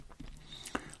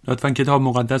لطفاً کتاب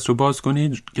مقدس رو باز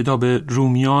کنید. کتاب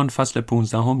رومیان فصل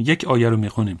 15 یک آیه رو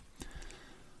میخونیم.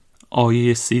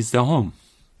 آیه 13.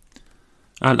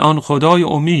 الان خدای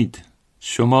امید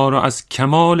شما را از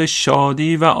کمال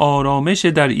شادی و آرامش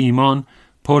در ایمان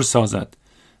پر سازد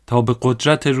تا به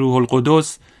قدرت روح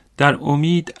القدس در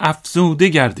امید افزوده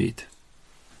گردید.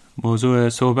 موضوع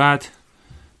صحبت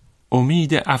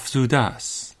امید افزوده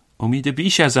است، امید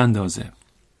بیش از اندازه.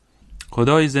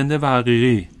 خدای زنده و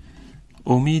حقیقی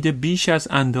امید بیش از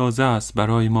اندازه است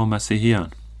برای ما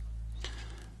مسیحیان.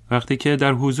 وقتی که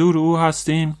در حضور او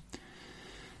هستیم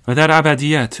و در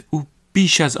ابدیت، او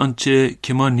بیش از آنچه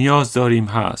که ما نیاز داریم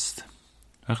هست.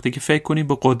 وقتی که فکر کنیم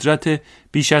به قدرت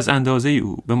بیش از اندازه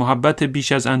او، به محبت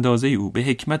بیش از اندازه او، به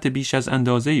حکمت بیش از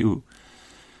اندازه او،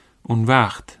 اون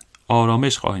وقت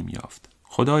آرامش خواهیم یافت.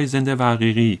 خدای زنده و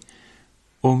حقیقی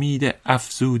امید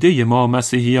افزوده ما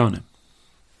مسیحیانه.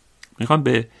 میخوام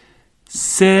به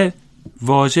 3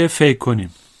 واژه فکر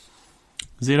کنیم،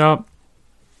 زیرا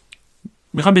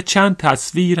میخوام به چند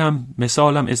تصویر هم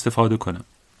مثالم استفاده کنم.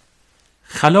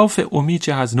 خلاف امید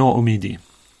چه از ناامیدی.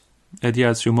 عده‌ای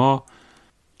از شما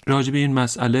راجع به این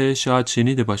مسئله شاید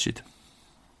شنیده باشید.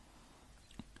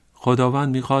 خداوند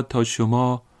میخواد تا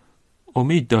شما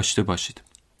امید داشته باشید،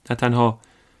 نه تنها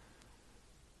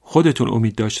خودتون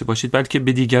امید داشته باشید بلکه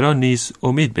به دیگران نیز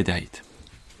امید بدهید.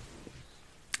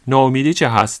 ناامیدی چه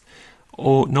هست؟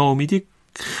 ناامیدی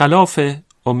خلاف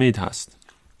امید هست،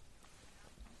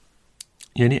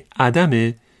 یعنی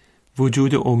عدم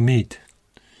وجود امید،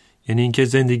 یعنی اینکه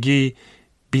زندگی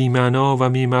بی‌معنا و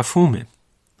بی‌مفهومه،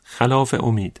 خلاف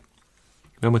امید.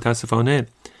 و متاسفانه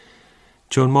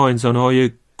چون ما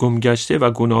انسان‌های گمگشته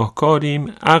و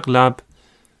گناهکاریم، اغلب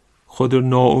خود رو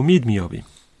ناامید می‌یابیم.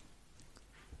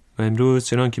 و امروز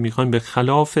چنان که می‌خوایم به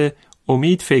خلاف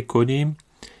امید فکر کنیم،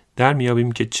 در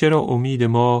می‌یابیم که چرا امید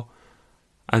ما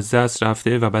از دست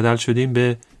رفته و بدل شدیم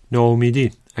به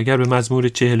ناامیدی. اگر به مزمور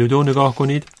 42 نگاه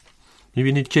کنید،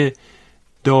 می‌بینید که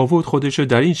داوود خودش رو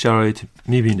در این شرایط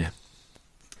می‌بینه.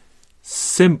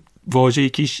 3 واژه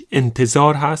یکیش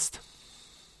انتظار هست.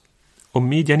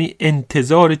 امید یعنی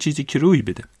انتظار چیزی که روی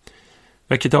بده.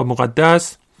 و کتاب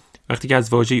مقدس وقتی که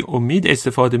از واژه امید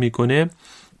استفاده میکنه،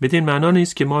 بدین معنا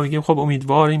نیست که ما میگیم خب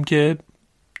امیدواریم که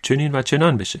چنین و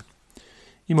چنان بشه.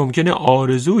 این ممکنه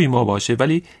آرزوی ما باشه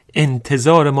ولی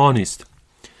انتظار ما نیست.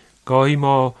 گاهی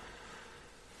ما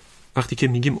وقتی که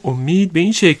میگیم امید به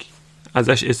این شکل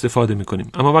ازش استفاده میکنیم،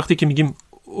 اما وقتی که میگیم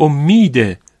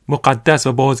امید مقدس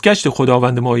و بازگشت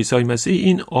خداوند ما عیسی مسیح،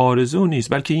 این آرزو نیست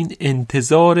بلکه این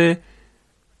انتظار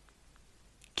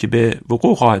که به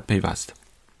وقوع خواهد پیوست.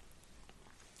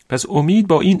 پس امید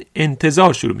با این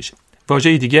انتظار شروع میشه.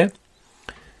 واژه دیگه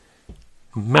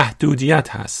محدودیت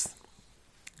هست.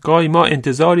 گاهی ما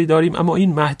انتظاری داریم اما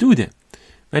این محدوده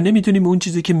و نمیتونیم اون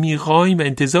چیزی که میخوایم و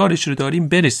انتظارش رو داریم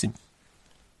برسیم،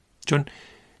 چون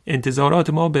انتظارات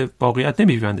ما به واقعیت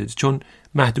نمی‌پیونده، چون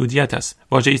محدودیت هست.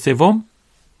 واژه 3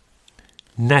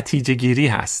 نتیجه گیری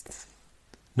هست.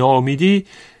 ناامیدی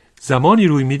زمانی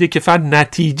روی میده که فرد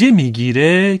نتیجه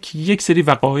میگیره که یک سری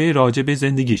وقایع راجع به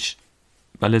زندگیش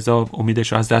و لذا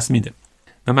امیدش رو از دست میده.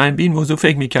 و من به این موضوع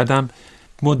فکر میکردم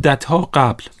مدتها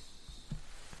قبل.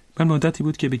 من مدتی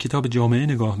بود که به کتاب جامعه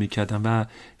نگاه میکردم و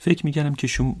فکر میکردم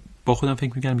که با خودم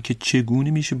فکر میکردم که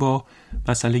چگونه میشه با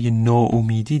مسئله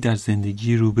ناامیدی در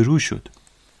زندگی روبرو شد.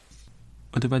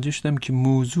 متوجه شدم که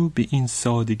موضوع به این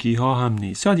سادگی ها هم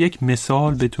نیست. شاید یک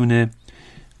مثال بتونه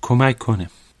کمک کنه.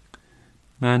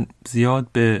 من زیاد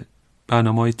به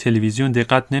برنامه‌های تلویزیون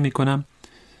دقت نمی کنم،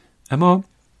 اما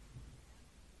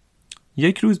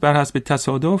یک روز بر حسب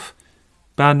تصادف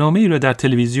برنامه‌ای رو در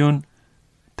تلویزیون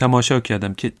تماشا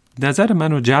کردم که نظر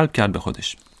من رو جلب کرد به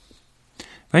خودش.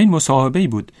 و این مصاحبه‌ای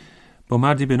بود با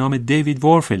مردی به نام دیوید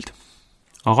وارفیلد.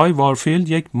 آقای وارفیلد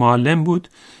یک معلم بود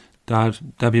در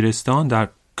دبیرستان در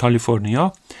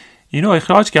کالیفرنیا. اینو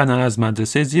اخراج کردن از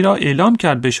مدرسه زیرا اعلام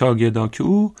کرد به شاگردان که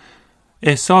او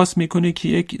احساس میکنه که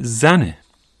یک زنه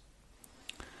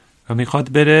و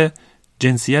میخواد بره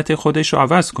جنسیت خودش رو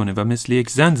عوض کنه و مثل یک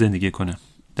زن زندگی کنه.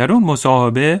 در اون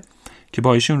مصاحبه که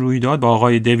با ایشون روی داد، با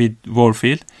آقای دیوید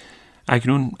وارفیلد،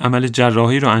 اکنون عمل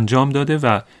جراحی رو انجام داده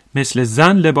و مثل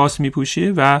زن لباس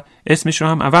میپوشه و اسمش رو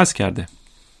هم عوض کرده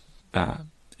و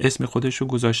اسم خودش رو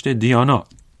گذاشته دیانا.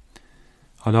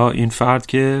 حالا این فرد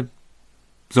که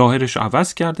ظاهرش رو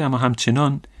عوض کرده اما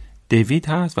همچنان دیوید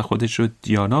هست و خودش رو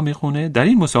دیانا میخونه، در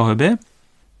این مصاحبه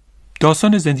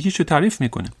داستان زندگیش رو تعریف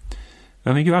میکنه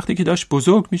و میگه وقتی که داشت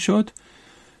بزرگ میشد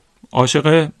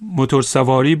عاشق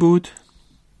موتورسواری بود،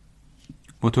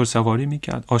 موتورسواری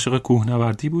میکرد، عاشق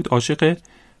کوهنوردی بود، عاشق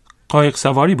قایق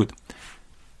سواری بود.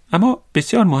 اما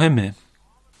بسیار مهمه،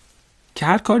 که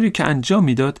هر کاری که انجام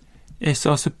میداد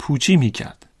احساس پوچی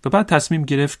میکرد و بعد تصمیم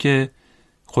گرفت که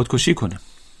خودکشی کنه.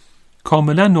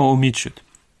 کاملا ناامید شد.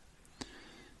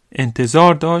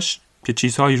 انتظار داشت که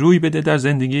چیزهایی روی بده در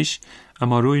زندگیش،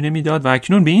 اما روی نمیداد و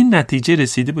اکنون به این نتیجه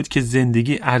رسیده بود که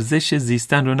زندگی ارزش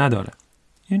زیستن رو نداره.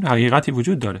 این حقیقتی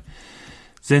وجود داره.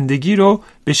 زندگی رو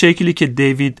به شکلی که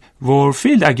دیوید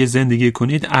وارفیلد اگه زندگی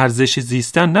کنید ارزش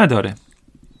زیستن نداره.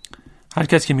 هر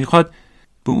کس که میخواد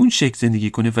به اون شکل زندگی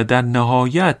کنه و در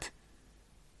نهایت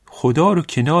خدا رو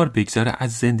کنار بگذاره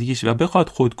از زندگیش و بخواد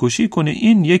خودکشی کنه،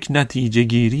 این یک نتیجه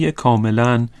گیری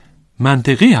کاملا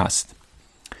منطقی هست.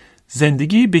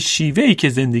 زندگی به شیوهی که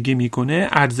زندگی میکنه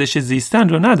ارزش زیستن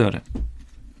رو نداره،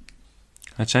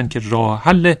 هرچند که راه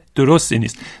حل درستی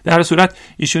نیست. در هر صورت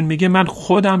ایشون میگه من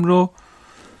خودم رو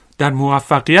در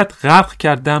موفقیت غرق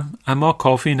کردم اما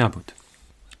کافی نبود.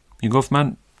 میگفت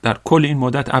من در کل این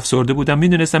مدت افسرده بودم،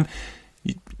 میدونستم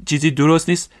چیزی درست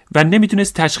نیست و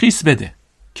نمیتونست تشخیص بده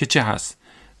که چه هست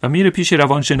و میره پیش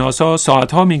روانشناسا،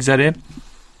 ساعتها میگذره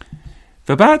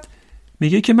و بعد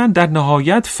میگه که من در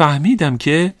نهایت فهمیدم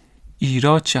که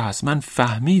ایراد چه هست. من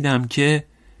فهمیدم که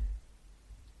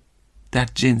در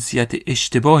جنسیت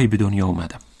اشتباهی به دنیا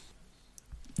اومدم.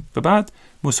 و بعد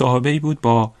مصاحبه‌ای بود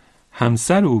با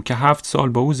همسر او که 7 سال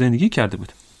با او زندگی کرده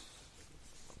بود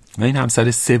و این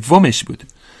همسر سومش بود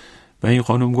و این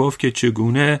خانم گفت که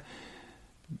چگونه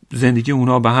زندگی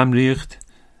اونا به هم ریخت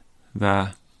و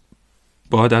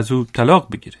باید از او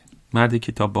طلاق بگیره. مردی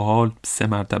که تا به حال 3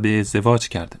 مرتبه ازدواج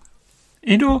کرده.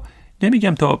 این رو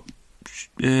نمیگم تا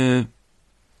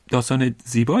داستان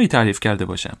زیبایی تعریف کرده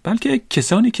باشم، بلکه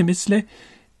کسانی که مثل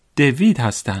دیوید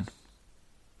هستن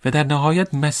و در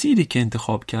نهایت مسیری که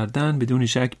انتخاب کردن بدون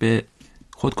شک به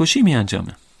خودکشی می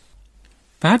انجامه.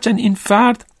 و هرچند این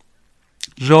فرد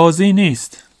راضی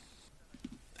نیست،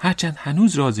 هرچند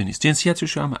هنوز راضی نیست،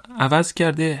 جنسیتش رو هم عوض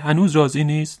کرده، هنوز راضی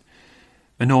نیست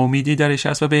و ناامیدی درش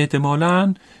هست و به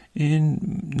احتمالاً این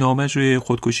نامش روی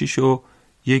خودکشیشو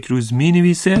یک روز می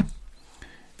نویسه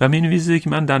و می نویسه که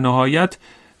من در نهایت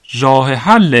راه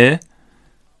حل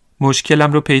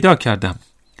مشکلم رو پیدا کردم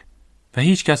و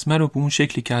هیچ کس من رو به اون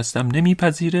شکلی که هستم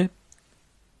نمیپذیره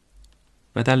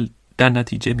و در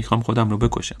نتیجه میخوام خودم رو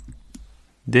بکشم.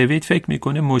 دیوید فکر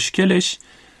میکنه مشکلش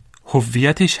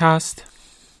هویتش هست،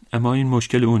 اما این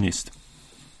مشکل اون نیست.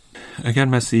 اگر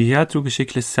مسیحیت رو به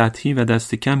شکل سطحی و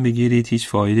دست کم بگیرید هیچ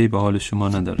فایده‌ای به حال شما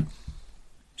نداره.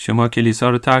 شما کلیسا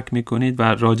رو ترک میکنید و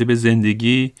راجع به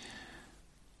زندگی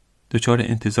دچار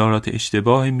انتظارات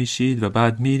اشتباهی میشید و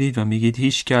بعد میرید و میگید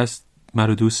هیچ کس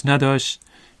مرا دوست نداشت،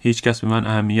 هیچ کس به من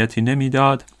اهمیتی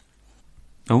نمیداد.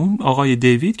 و اون آقای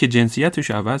دیوید که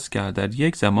جنسیتش عوض کرد، در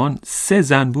یک زمان 3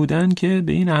 زن بودن که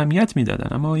به این اهمیت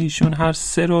میدادن، اما ایشون هر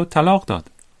 3 رو طلاق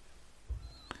داد.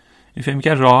 این فهم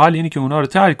کرد راه حل اینه که اونا رو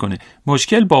ترک کنه.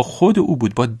 مشکل با خود او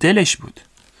بود، با دلش بود.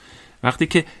 وقتی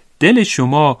که دل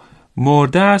شما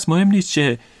مرده است، مهم نیست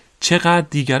چقدر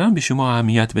دیگران به شما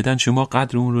اهمیت بدن، شما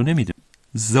قدر اون رو نمیدونید.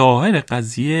 ظاهر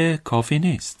قضیه کافی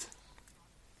نیست.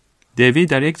 دیوید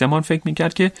در یک زمان فکر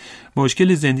میکرد که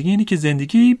مشکل زندگی اینه که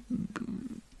زندگی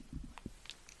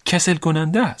کسل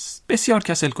کننده است، بسیار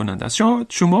کسل کننده است.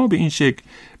 شما به این شکل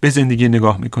به زندگی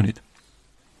نگاه میکنید،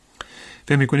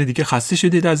 فکر میکنید دیگه خسته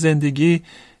شدید از زندگی،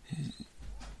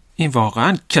 این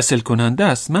واقعا کسل کننده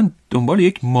است، من دنبال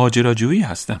یک ماجراجویی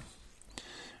هستم.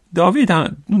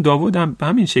 داوود هم به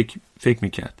همین شکل فکر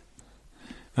میکرد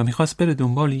و میخواست بره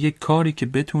دنبال یک کاری که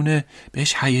بتونه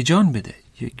بهش هیجان بده،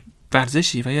 یک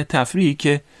ورزشی و یا تفریحی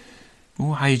که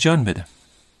اون هیجان بده.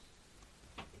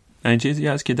 این چیزی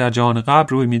هست که در جهان قبل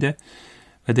روی میده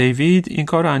و دیوید این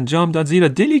کار رو انجام داد، زیرا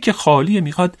دلی که خالیه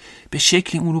میخواد به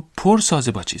شکلی اون رو پر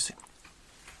سازه با چیزی.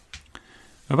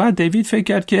 و بعد دیوید فکر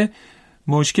کرد که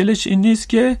مشکلش این نیست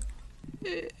که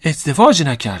ازدواج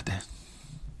نکرده.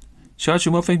 شاید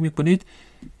شما فکر میکنید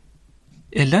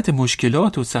علت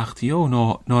مشکلات و سختی‌ها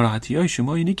و ناراحتی‌های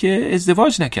شما اینی که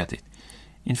ازدواج نکردید.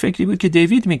 این فکری بود که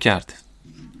دیوید میکرد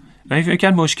و این فکر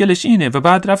کرد مشکلش اینه و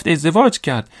بعد رفت ازدواج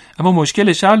کرد، اما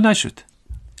مشکلش حل نشد.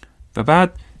 و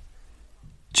بعد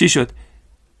چی شد؟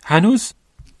 هنوز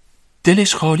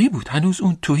دلش خالی بود، هنوز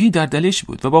اون توهی در دلش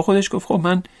بود و با خودش گفت خب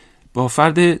من با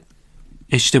فرد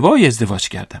اشتباهی ازدواج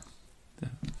کردم.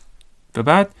 و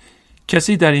بعد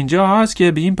کسی در اینجا هست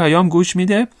که به این پیام گوش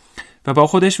میده و با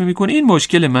خودش میکنه این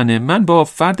مشکل منه، من با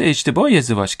فرد اشتباهی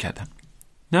ازدواج کردم.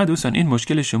 نه دوستان، این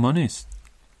مشکل شما نیست.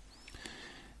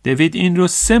 دیوید این رو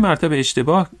 3 مرتبه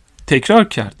اشتباه تکرار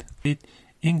کرد.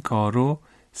 این کار رو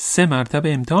 3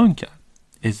 مرتبه امتحان کرد.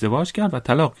 ازدواج کرد و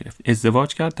طلاق گرفت،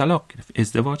 ازدواج کرد طلاق گرفت،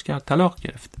 ازدواج کرد طلاق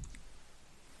گرفت.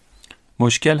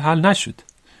 مشکل حل نشد،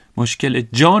 مشکل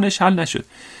جانش حل نشد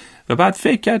و بعد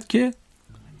فکر کرد که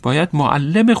باید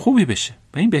معلم خوبی بشه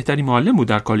و این بهترین معلم بود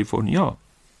در کالیفرنیا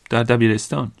در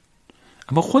دبیرستان.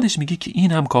 اما خودش میگه که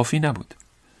این هم کافی نبود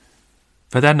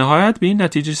و در نهایت به این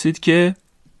نتیجه رسید که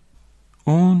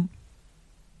اون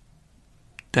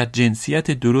در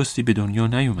جنسیت درستی به دنیا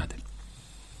نیومده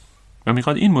و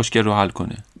میخواد این مشکل رو حل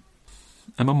کنه.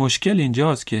 اما مشکل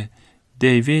اینجاست که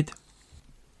دیوید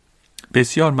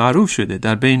بسیار معروف شده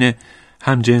در بین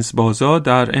همجنس بازا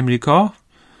در امریکا،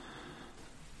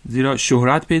 زیرا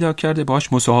شهرت پیدا کرده،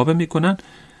 باهاش مصاحبه میکنن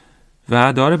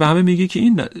و داره به همه میگه که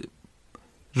این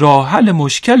راه حل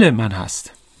مشکل من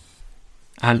هست.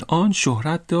 الان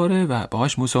شهرت داره و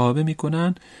باهاش مصاحبه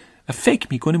میکنن و فکر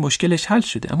میکنه مشکلش حل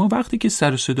شده، اما وقتی که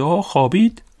سر و صداها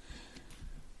خوابید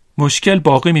مشکل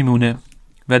باقی میمونه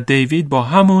و دیوید با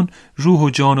همون روح و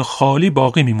جان خالی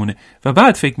باقی میمونه و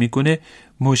بعد فکر میکنه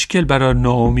مشکل برای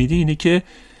ناامیدی اینه که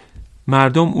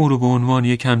مردم او رو به عنوان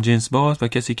یک همجنس باز و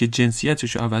کسی که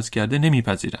جنسیتش رو عوض کرده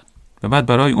نمیپذیرن و بعد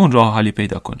برای اون راه حلی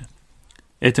پیدا کنه.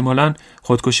 احتمالاً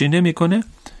خودکشی نمیکنه،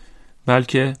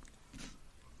 بلکه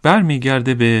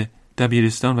برمیگرده به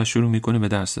دبیرستان و شروع میکنه به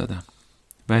درس دادن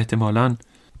و احتمالاً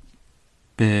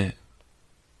به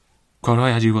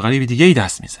کارهای عجیب و غریب دیگه ای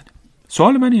دست میزنه.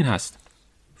 سوال من این هست: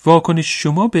 واکنش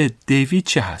شما به دیوید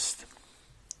چه هست؟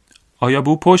 آیا به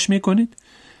او پشت میکنید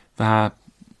و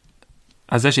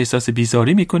ازش احساس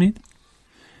بیزاری میکنید؟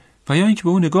 و یا اینکه به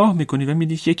او نگاه میکنید و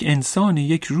میدید یک انسانی،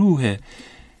 یک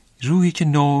روحی که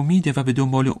ناامیده و به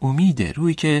دنبال امیده،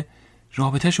 روحی که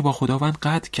رابطه‌شو با خداوند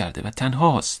قطع کرده و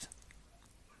تنهاست.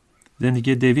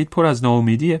 زندگی دیوید پر از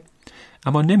ناامیدیه،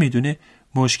 اما نمیدونه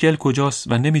مشکل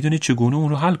کجاست و نمیدونه چگونه اون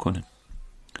رو حل کنه.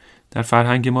 در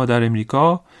فرهنگ ما در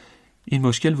امریکا این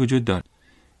مشکل وجود داره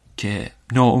که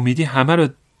ناامیدی همه رو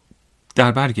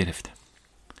در بر گرفته.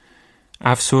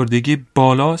 افسردگی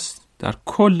بالاست در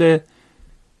کل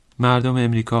مردم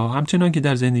امریکا، همچنان که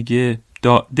در زندگی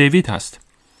دیوید هست.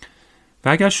 و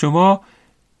اگر شما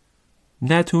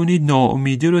نتونید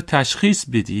ناامیدی رو تشخیص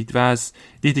بدید و از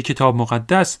دید کتاب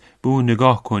مقدس به اون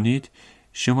نگاه کنید،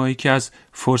 شما یکی از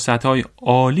فرصت‌های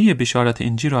عالی بشارت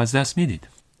انجیل رو از دست میدید.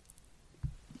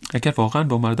 اگر واقعا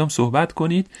با مردم صحبت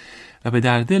کنید و به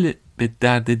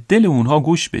درد دل اونها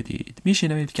گوش بدید،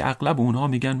 میشنوید که اغلب اونها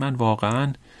میگن من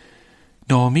واقعا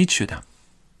ناامید شدم،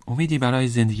 امیدی برای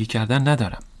زندگی کردن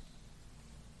ندارم.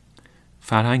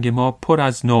 فرهنگ ما پر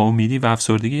از ناامیدی و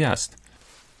افسردگی است.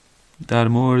 در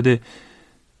مورد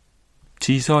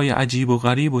چیزهای عجیب و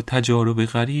غریب و تجارب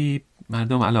غریب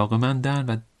مردم علاقه‌مندن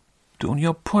و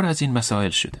دنیا پر از این مسائل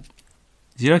شده.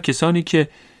 زیرا کسانی که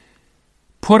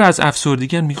پر از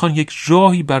افسردگی میخوان یک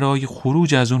راهی برای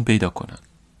خروج از اون پیدا کنن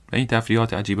و این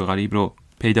تفریحات عجیب و غریب رو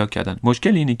پیدا کردن.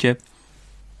 مشکل اینه که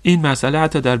این مسئله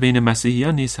حتی در بین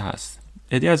مسیحیان نیز هست.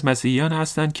 عده‌ای از مسیحیان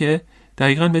هستن که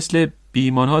دقیقاً مثل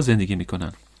بی‌ایمان‌ها زندگی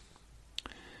میکنن.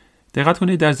 دقت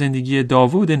کنید در زندگی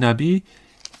داوود نبی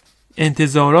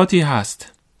انتظاراتی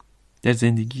هست. در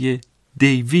زندگی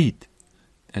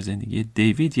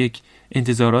دیوید یک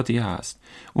انتظاراتی هست.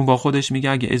 اون با خودش میگه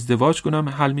اگه ازدواج کنم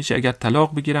حل میشه، اگر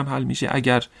طلاق بگیرم حل میشه،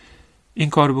 اگر این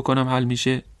کارو بکنم حل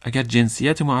میشه، اگر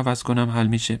جنسیتمو عوض کنم حل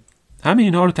میشه. همه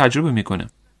اینها رو تجربه میکنه.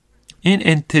 این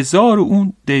انتظار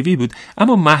اون دیوید بود،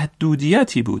 اما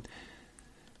محدودیتی بود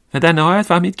و در نهایت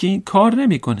فهمید که این کار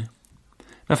نمیکنه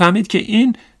و فهمید که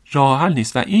این راه حل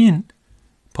نیست و این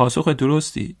پاسخ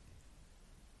درستی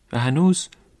و هنوز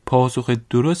پاسخ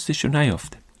درستش رو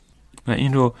نیافته. و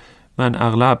این رو من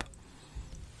اغلب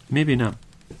میبینم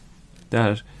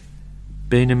در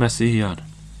بین مسیحیان،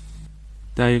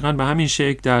 دقیقاً به همین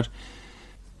شکل در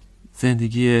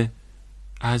زندگی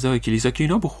اعضای کلیسا که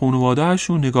اینا به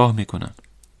خانواده‌شون نگاه میکنن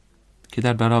که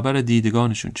در برابر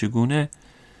دیدگانشون چگونه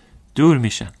دور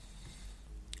میشن،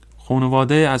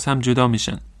 خانواده از هم جدا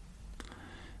میشن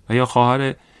و یا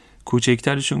خواهر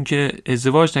کوچکترشون که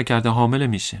ازدواج نکرده حامله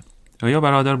میشه و یا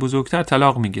برادر بزرگتر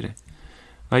طلاق میگیره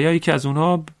و یا یکی از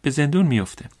اونها به زندون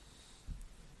میفته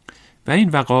و این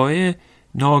وقایع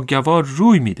ناگوار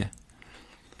روی میده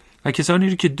و کسانی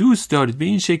رو که دوست دارید به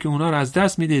این شکل اونها رو از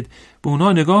دست میدید، به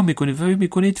اونها نگاه میکنید و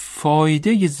میکنید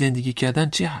فایده زندگی کردن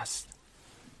چی هست.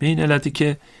 به این علتی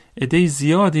که عده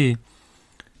زیادی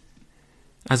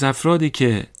از افرادی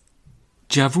که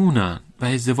جوونن و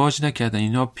ازدواج نکردن،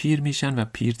 اینا پیر میشن و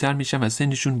پیرتر میشن و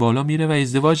سنشون بالا میره و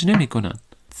ازدواج نمیکنن،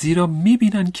 زیرا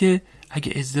میبینن که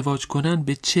اگه ازدواج کنن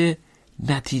به چه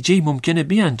نتیجه‌ای ممکنه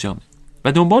بیانجامه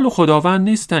و دنبال خداوند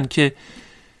نیستن که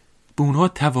به اونها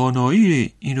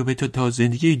توانایی این رو به تا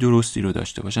زندگی درستی رو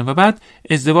داشته باشن و بعد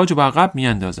ازدواج رو به عقب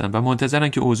میاندازن و منتظرن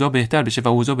که اوضاع بهتر بشه و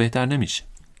اوضاع بهتر نمیشه.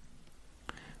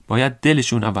 باید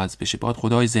دلشون عوض بشه، باید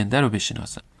خدای زنده رو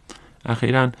بشناسن.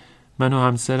 اخیراً من و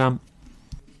همسرم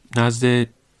نزد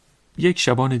یک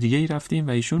شبانه دیگه ای رفتیم و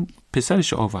ایشون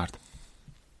پسرش آورد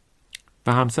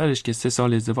و همسرش که 3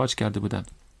 سال ازدواج کرده بودن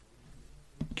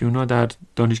که اونا در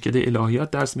دانشکده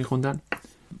الهیات درس میخوندن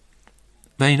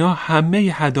و اینا همه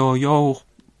هدایا و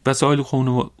وسایل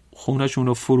خونه‌شون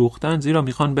رو فروختن، زیرا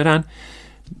میخوان برن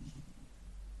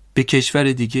به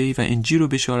کشور دیگه و انجیل رو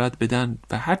بشارت بدن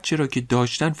و هر چی را که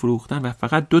داشتن فروختن و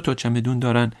فقط 2 تا چمدون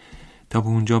دارن تا به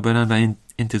اونجا برن و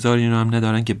انتظار این رو هم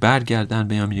ندارن که برگردن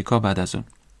به آمریکا بعد از اون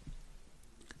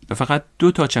و فقط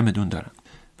 2 تا چمدون دارن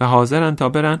و حاضرن تا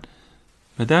برن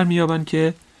و در میابن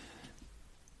که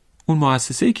اون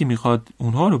مؤسسه‌ای که میخواد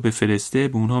اونها رو بفرسته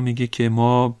به اونها میگه که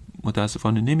ما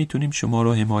متاسفانه نمیتونیم شما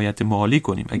رو حمایت مالی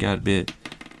کنیم اگر به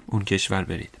اون کشور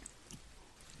برید.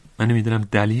 من نمیدونم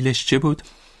دلیلش چه بود،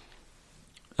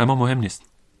 اما مهم نیست.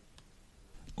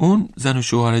 اون زن و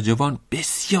شوهر جوان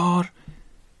بسیار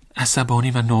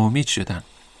عصبانی و ناامید شدن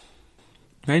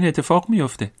و این اتفاق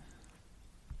میفته.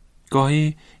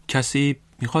 گاهی کسی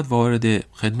میخواد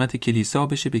وارد خدمت کلیسا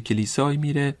بشه، به کلیسایی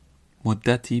میره،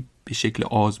 مدتی به شکل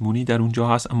آزمونی در اونجا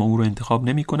هست اما او رو انتخاب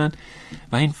نمی کنن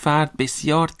و این فرد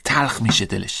بسیار تلخ میشه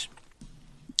دلش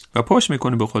و پشت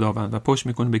میکنه به خداوند و پشت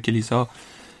میکنه به کلیسا،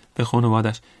 به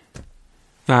خانوادش.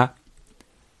 و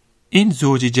این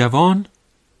زوج جوان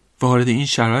وارد این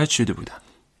شرایط شده بودن.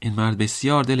 این مرد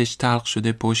بسیار دلش تلخ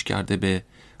شده، پشت کرده به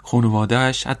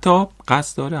خانوادهش، حتی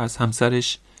قصد داره از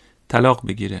همسرش طلاق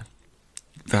بگیره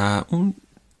و اون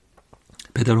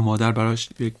پدر و مادر براش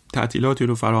یک تعطیلاتی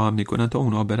رو فراهم میکنن تا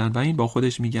اونا برن و این با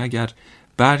خودش میگه اگر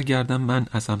برگردم من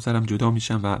از همسرم جدا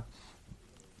میشم و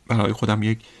برای خودم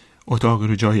یک اتاق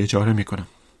رو جای اجاره میکنم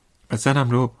و زنم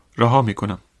رو رها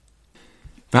میکنم.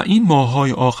 و این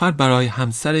ماه‌های آخر برای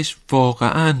همسرش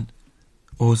واقعاً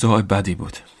اوضاع بدی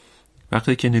بود.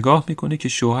 وقتی که نگاه میکنه که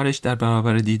شوهرش در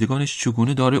برابر دیدگانش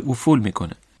چگونه داره افول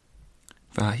میکنه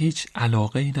و هیچ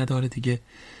علاقه‌ای نداره دیگه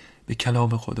به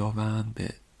کلام خداوند، به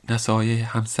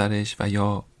نصایح همسرش و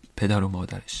یا پدر و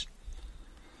مادرش.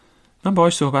 من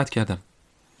باهاش صحبت کردم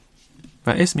و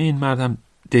اسم این مردم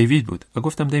دیوید بود و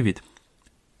گفتم دیوید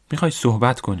میخوای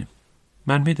صحبت کنیم؟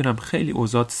 من میدونم خیلی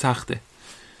اوضاع سخته.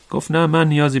 گفت نه من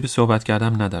نیازی به صحبت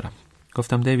کردم ندارم.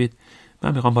 گفتم دیوید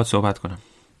من میخوام باهات صحبت کنم.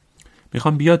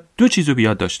 میخوام بیاد 2 چیزو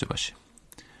بیاد داشته باشه.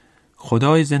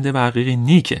 خدای زنده و حقیقی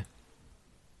نیکه،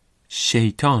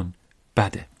 شیطان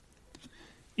بده.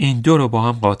 این 2 رو با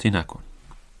هم قاطی نکن.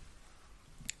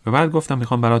 و بعد گفتم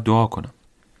میخوام برات دعا کنم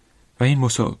و این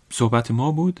صحبت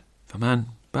ما بود و من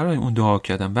برای اون دعا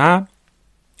کردم. و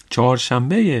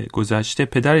 4شنبه گذشته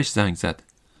پدرش زنگ زد،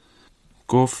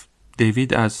 گفت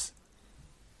دیوید از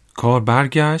کار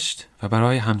برگشت و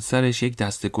برای همسرش یک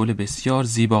دسته گل بسیار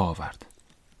زیبا آورد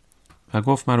و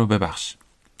گفت من رو ببخش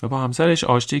و با همسرش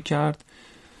آشتی کرد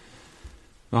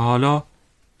و حالا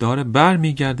داره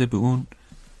برمیگرده به اون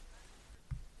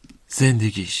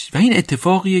زندگیش. و این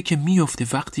اتفاقیه که میفته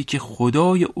وقتی که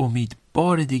خدای امید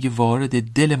بار دیگه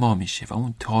وارد دل ما میشه و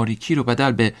اون تاریکی رو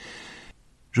بدل به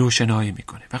روشنایی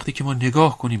میکنه. وقتی که ما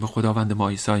نگاه کنیم به خداوند ما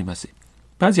عیسی مسیح.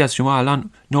 بعضی از شما الان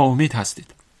ناامید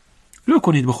هستید، رو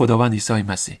کنید به خداوند عیسی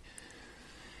مسیح.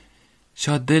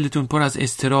 شاید دلتون پر از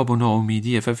اضطراب و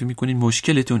ناامیدیه، فکر میکنید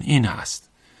مشکلتون این هست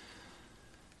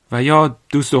و یا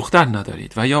دوست دختر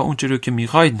ندارید و یا اون چیزی رو که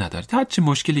میخواید ندارید، هر چه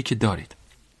مشکلی که دارید.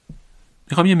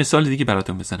 میخوام یه مثال دیگه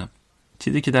براتون بزنم،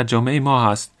 چیزی که در جامعه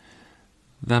ما هست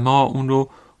و ما اون رو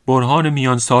برهان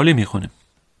میان سالی میخونیم.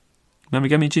 من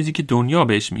میگم این چیزی که دنیا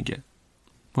بهش میگه.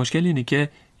 مشکل اینه که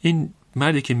این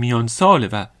مردی که میان ساله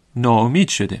و ناامید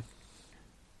شده،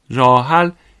 راه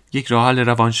حل یک راه حل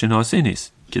روانشناسی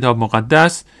نیست. کتاب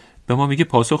مقدس به ما میگه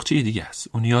پاسخ چیه دیگه است.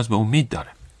 اون نیاز به امید داره.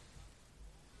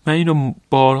 من اینو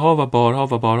بارها و بارها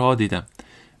و بارها دیدم.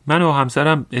 من و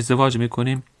همسرم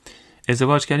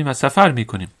ازدواج کردیم و سفر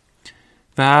میکنیم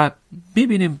و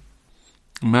ببینیم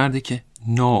مردی که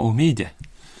ناامیده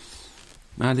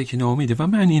و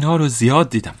من اینها رو زیاد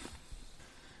دیدم.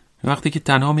 وقتی که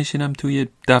تنها میشینم توی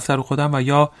دفتر خودم و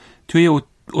یا توی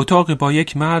اتاق با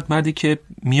یک مردی که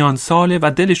میان ساله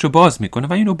و دلش رو باز میکنه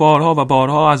و اینو بارها و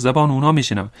بارها از زبان اونها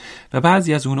میشنم و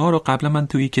بعضی از اونها رو قبلا من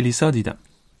توی کلیسا دیدم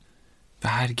و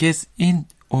هرگز این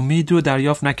امید رو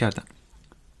دریافت نکردم.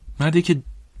 مردی که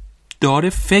داره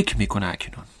فکر میکنه،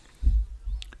 اکنون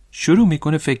شروع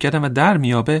میکنه فکر کردن و در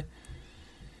میابه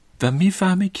و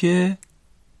میفهمه که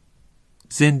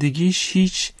زندگیش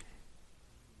هیچ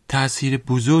تأثیر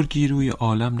بزرگی روی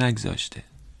عالم نگذاشته.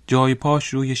 جای پاش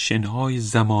روی شنهای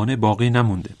زمانه باقی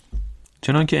نمونده،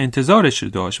 چنان که انتظارش رو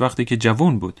داشت وقتی که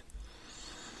جوان بود.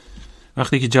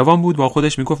 با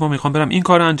خودش میگفت من میخوام برم این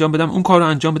کار رو انجام بدم، اون کار رو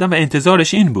انجام بدم و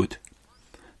انتظارش این بود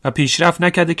و پیشرفت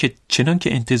نکرده که چنان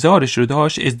که انتظارش رو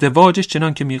داشت. ازدواجش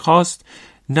چنان که میخواست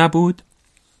نبود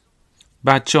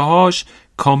بچه‌هاش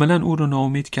کاملا او رو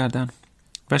ناامید کردن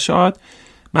و شاید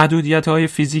محدودیت‌های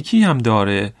فیزیکی هم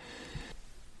داره،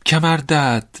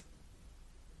 کمردرد،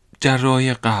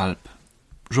 جراحی قلب،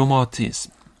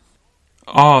 روماتیسم،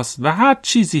 آس و هر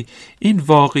چیزی. این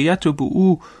واقعیت رو به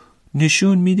او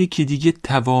نشون میده که دیگه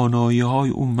توانایی‌های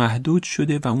اون محدود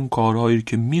شده و اون کارهایی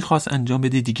که میخواست انجام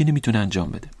بده دیگه نمیتونه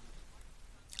انجام بده.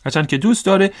 هرچند که دوست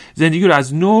داره زندگی رو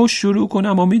از نو شروع کنه،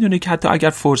 اما میدونه که حتی اگر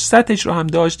فرصتش رو هم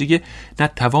داشت دیگه نه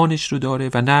توانش رو داره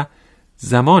و نه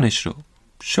زمانش رو.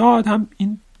 شاید هم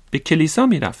این به کلیسا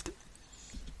میرفت،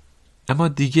 اما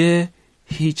دیگه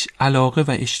هیچ علاقه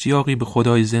و اشتیاقی به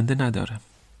خدای زنده نداره.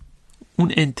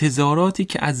 اون انتظاراتی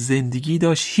که از زندگی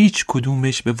داشت هیچ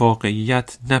کدومش به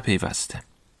واقعیت نپیوسته.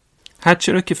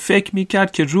 هرچرا که فکر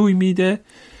میکرد که روی میده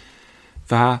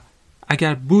و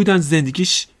اگر بودن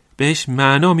زندگیش بهش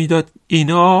معنا میداد،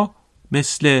 اینا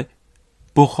مثل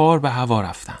بخار به هوا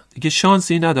رفتن. دیگه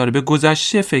شانسی نداره، به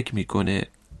گذشته فکر میکنه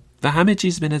و همه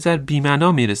چیز به نظر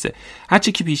بی‌معنا میرسه.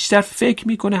 هرچی که بیشتر فکر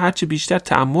میکنه، هرچی بیشتر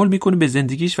تأمل میکنه به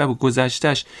زندگیش و به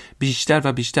گذشتهش، بیشتر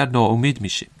و بیشتر ناامید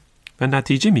میشه و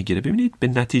نتیجه میگیره. ببینید به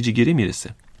نتیجه گیری میرسه.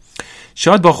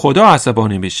 شاید با خدا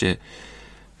عصبانی بشه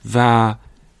و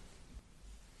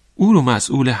او رو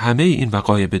مسئول همه این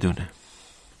وقایع بدونه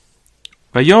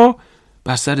و یا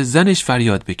بر سر زنش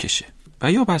فریاد بکشه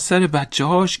و یا بر سر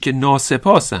بچه‌هاش که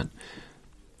ناسپاسن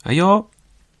و یا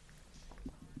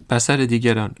بر سر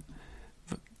دیگران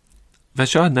و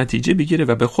شاید نتیجه بگیره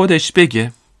و به خودش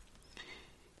بگه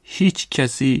هیچ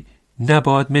کسی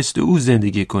نباید مثل او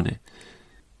زندگی کنه.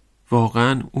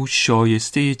 واقعا او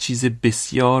شایسته یه چیز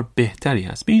بسیار بهتری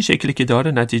هست. به این شکلی که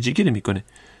داره نتیجه گیری میکنه.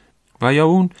 و یا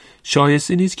اون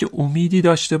شایسته نیست که امیدی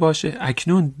داشته باشه،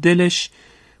 اکنون دلش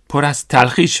پر از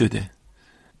تلخی شده.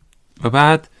 و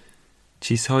بعد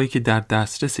چیزهایی که در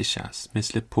دسترسش هست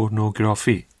مثل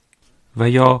پورنوگرافی و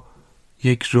یا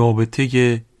یک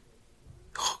رابطه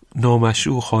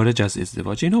نامشروع خارج از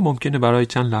ازدواج، اینا ممکنه برای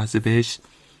چند لحظه بهش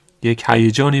یک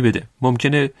هیجانی بده.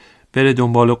 ممکنه بره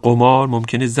دنبال قمار،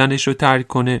 ممکنه زنش رو ترک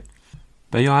کنه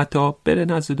و یا حتی بره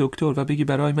نزد دکتر و بگی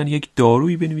برای من یک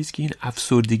دارویی بنویس که این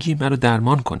افسردگی من رو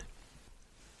درمان کنه.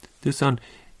 دوستان،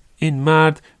 این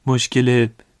مرد مشکل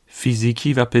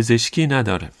فیزیکی و پزشکی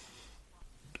نداره.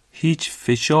 هیچ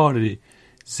فشار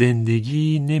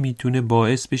زندگی نمیتونه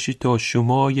باعث بشه تا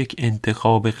شما یک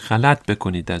انتخاب غلط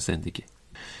بکنید در زندگی.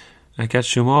 اگر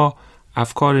شما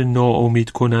افکار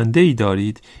ناامید کننده ای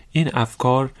دارید، این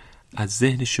افکار از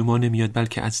ذهن شما نمیاد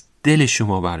بلکه از دل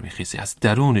شما برمیخیزه، از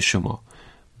درون شما.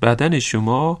 بدن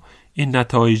شما این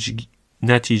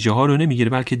نتیجه ها رو نمیگیره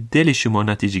بلکه دل شما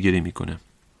نتیجه گیری میکنه.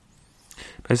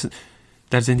 پس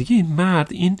در زندگی این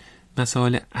مرد این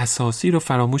مسائل اساسی رو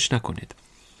فراموش نکنید.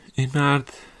 این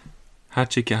مرد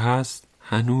هرچه که هست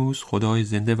هنوز خدای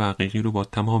زنده و حقیقی رو با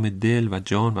تمام دل و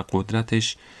جان و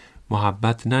قدرتش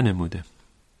محبت ننموده.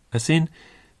 پس این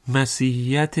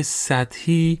مسیحیت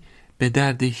سطحی به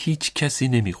درد هیچ کسی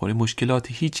نمیخوره، مشکلات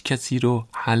هیچ کسی رو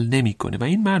حل نمیکنه. و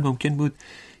این مرد ممکن بود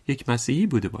یک مسیحی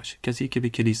بوده باشه، کسی که به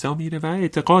کلیسا میره و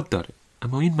اعتقاد داره،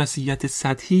 اما این مسیحیت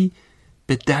سطحی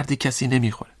به درد کسی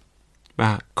نمیخوره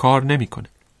و کار نمیکنه.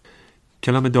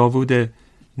 کلام داوود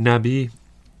نبی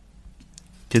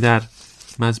که در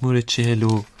مزمور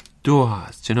 42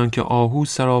 هست، چنان که آهو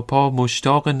سراپا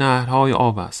مشتاق نهرهای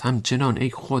آب است، همچنان ای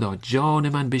خدا جان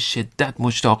من به شدت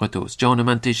مشتاق توست. جان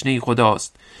من تشنه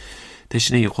خداست،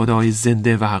 تشنه خدای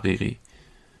زنده و حقیقی.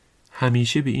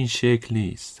 همیشه به این شکل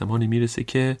نیست. زمانی میرسه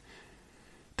که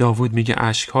داوود میگه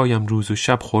اشکهایم روز و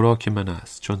شب خوراک من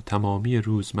است، چون تمامی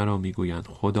روز مرا میگویند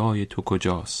خدای تو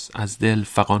کجاست. از دل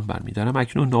فغان برمیدارم،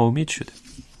 اکنون ناامید شده.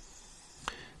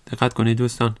 دقت کنید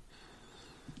دوستان،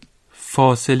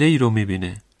 فاصله ای رو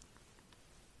میبینه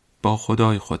با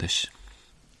خدای خودش.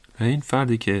 و این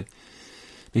فردی که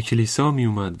به کلیسا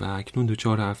میومد و اکنون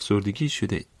دچار افسردگی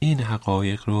شده، این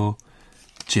حقایق رو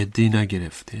جدی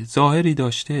نگرفته. ظاهری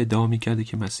داشته، ادعا میکرده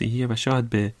که مسیحیه و شاید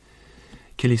به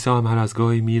کلیسا هم هر از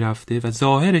گاهی میرفته و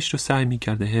ظاهرش رو سعی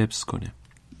میکرده حفظ کنه،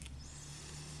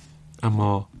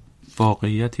 اما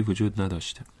واقعیتی وجود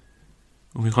نداشته.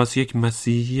 او میخواست یک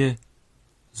مسیحی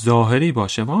ظاهری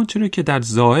باشه و آنچه که در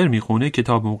ظاهر میخونه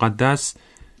کتاب مقدس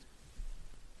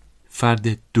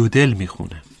فرد دو دل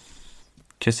میخونه،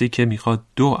 کسی که میخواد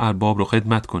دو ارباب رو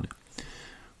خدمت کنه.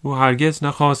 او هرگز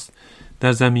نخواست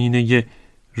در زمینه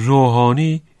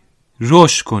روحانی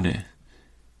رشد کنه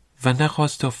و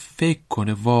نخواست تا فکر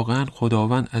کنه واقعا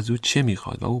خداوند از او چه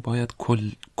میخواد و او باید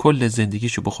کل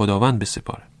زندگیشو به خداوند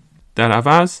بسپاره. در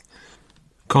عوض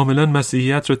کاملا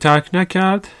مسیحیت رو ترک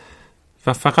نکرد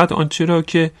و فقط آنچه را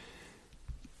که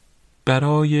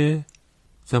برای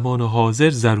زمان حاضر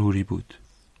ضروری بود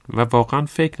و واقعا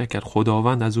فکر نکرد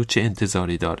خداوند از او چه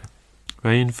انتظاری داره و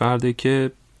این فرده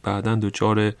که بعداً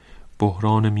دچار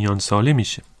بحران میانسالی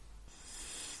میشه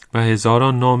و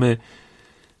هزاران نام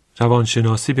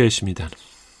روانشناسی بهش میدن.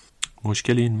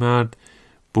 مشکل این مرد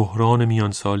بحران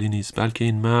میانسالی نیست، بلکه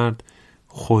این مرد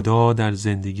خدا در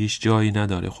زندگیش جایی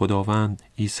نداره. خداوند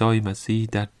عیسی مسیح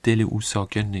در دل او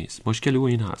ساکن نیست. مشکل او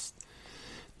این هست،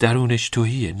 درونش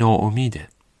تهیه، ناامیده.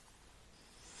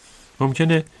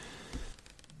 ممکنه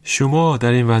شما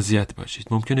در این وضعیت باشید،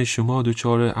 ممکنه شما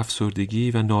دچار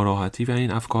افسردگی و ناراحتی و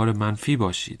این افکار منفی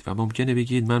باشید و ممکنه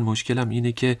بگید من مشکلم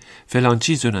اینه که فلان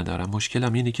چیزو ندارم،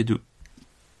 مشکلم اینه که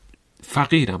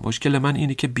فقیرم، مشکل من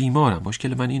اینه که بیمارم،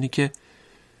 مشکل من اینه که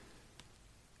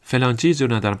فلان چیزو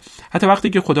ندارم. حتی وقتی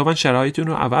که خداوند شرایطتون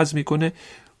رو عوض میکنه،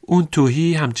 اون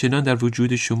توهی همچنان در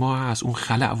وجود شما هست، اون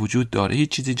خلأ وجود داره، هیچ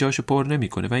چیزی جاشو پر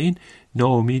نمیکنه و این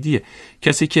ناامیدیه.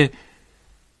 کسی که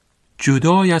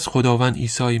جدای از خداوند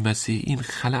عیسی مسیح این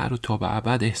خلأ رو تا به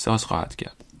ابد احساس خواهد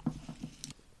کرد.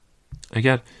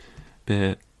 اگر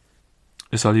به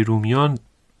رساله رومیان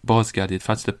بازگردید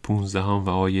فصل 15 و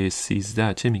آیه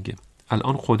 13 چه میگه؟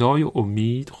 الان خدای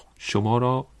امید شما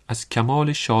را از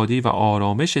کمال شادی و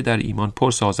آرامش در ایمان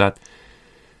پر سازد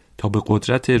تا به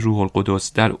قدرت روح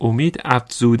القدس در امید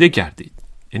افزوده گردید.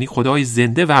 یعنی خدای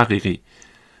زنده و حقیقی،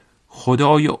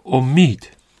 خدای امید،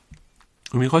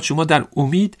 او میخواد شما در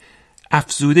امید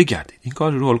افزوده گردید. این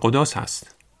کار روح القدس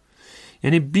هست.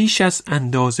 یعنی بیش از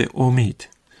اندازه امید،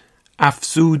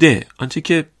 افزوده، آنچه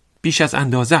که بیش از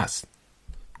اندازه است،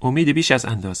 امید بیش از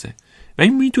اندازه. و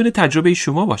این میتونه تجربه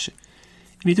شما باشه،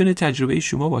 میتونه تجربه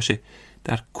شما باشه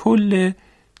در کل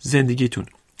زندگیتون.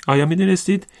 آیا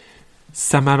میدونستید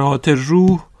ثمرات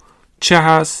روح چه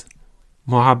هست؟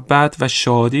 محبت و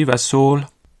شادی و صلح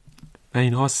و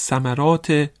اینها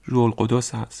ثمرات روح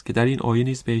القدس هست که در این آیه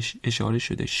نیز بهش اشاره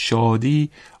شده. شادی،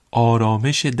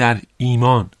 آرامش در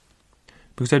ایمان.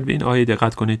 بگذارید به این آیه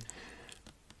دقت کنید.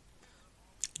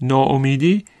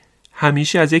 ناامیدی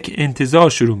همیشه از یک انتظار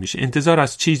شروع میشه، انتظار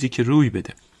از چیزی که روی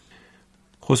بده.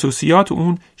 خصوصیات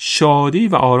اون شادی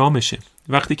و آرامشه.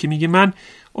 وقتی که میگه من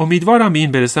امیدوارم به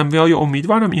این برسم و یا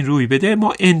امیدوارم این روی بده،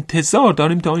 ما انتظار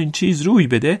داریم تا این چیز روی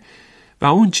بده و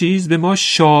اون چیز به ما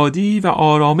شادی و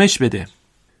آرامش بده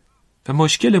و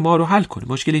مشکل ما رو حل کنه.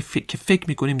 مشکلی که فکر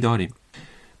میکنیم داریم.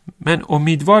 من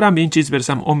امیدوارم به این چیز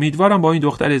برسم، امیدوارم با این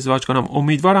دختر ازدواج کنم،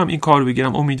 امیدوارم این کار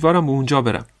بگیرم، امیدوارم به اونجا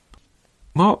برم.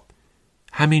 ما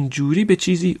همین جوری به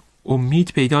چیزی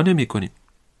امید پیدا نمی کنیم.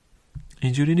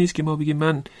 اینجوری نیست که ما بگیم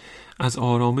من از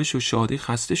آرامش و شادی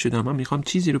خسته شدم، من میخوام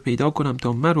چیزی رو پیدا کنم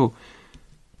تا من رو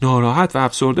ناراحت و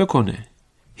افسرده کنه.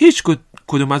 هیچ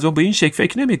کدوم از اون به این شکل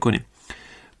فکر نمی کنیم.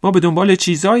 ما به دنبال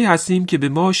چیزایی هستیم که به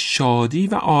ما شادی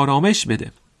و آرامش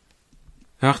بده.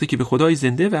 وقتی که به خدای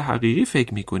زنده و حقیقی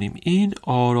فکر می کنیم، این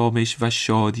آرامش و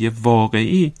شادی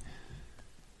واقعی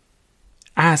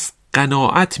از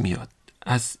قناعت میاد،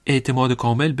 از اعتماد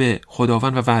کامل به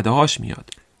خداوند و وعده‌هاش میاد.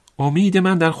 امید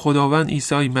من در خداوند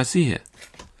عیسی مسیحه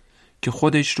که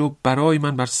خودش رو برای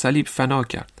من بر صلیب فنا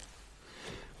کرد.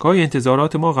 گاهی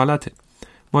انتظارات ما غلطه.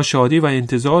 ما شادی و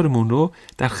انتظارمون رو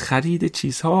در خرید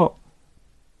چیزها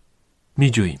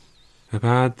میجوییم و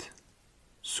بعد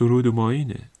سرود ما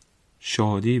اینه: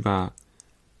 شادی و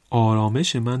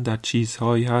آرامش من در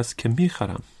چیزهایی هست که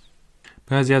میخرم.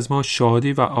 بعضی از ما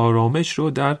شادی و آرامش رو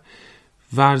در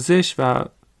ورزش و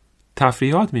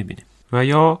تفریحات میبینیم و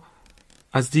یا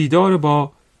از دیدار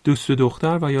با دوست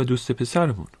دختر و یا دوست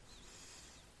پسرمون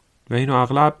و اینو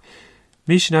اغلب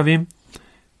میشنویم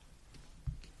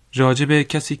راجع به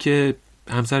کسی که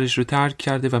همسرش رو ترک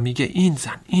کرده و میگه این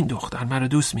زن، این دختر من رو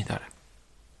دوست میداره،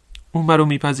 اون من رو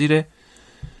میپذیره،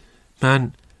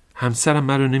 من همسرم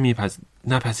من رو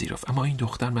نپذیرفت، اما این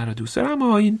دختر من رو دوست داره،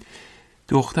 اما این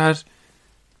دختر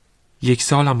 1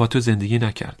 سال هم با تو زندگی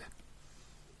نکرده.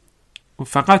 اون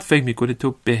فقط فکر میکنه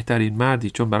تو بهترین مردی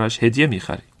چون براش هدیه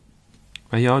میخری.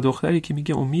 و یا دختری که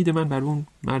میگه امید من بر اون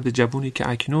مرد جوونی که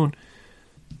اکنون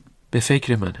به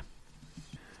فکر منه.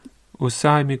 او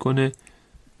سعی میکنه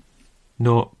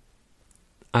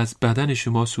از بدن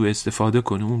شما سوء استفاده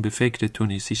کنه. اون به فکر تو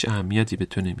نیست، هیچ اهمیتی به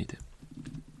تو نمیده.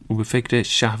 او به فکر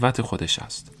شهوت خودش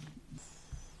است.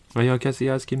 و یا کسی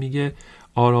هست که میگه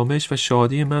آرامش و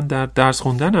شادی من در درس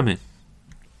خوندنمه،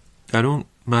 در اون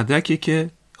مدرکی که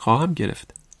خواهم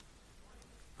گرفت.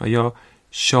 و یا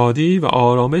شادی و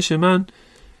آرامش من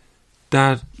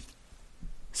در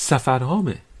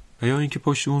سفرهامه، و یا اینکه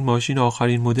پشت اون ماشین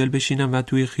آخرین مدل بشینم و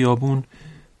توی خیابون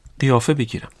قیافه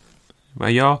بگیرم.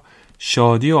 و یا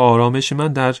شادی و آرامش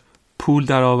من در پول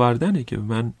درآوردنه که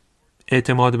من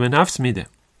اعتماد به نفس میده.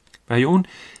 و یا اون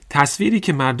تصویری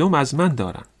که مردم از من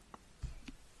دارن.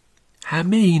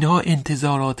 همه اینها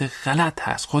انتظارات غلط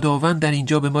هست. خداوند در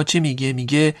اینجا به ما چه میگه؟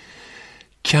 میگه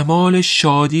کمال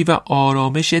شادی و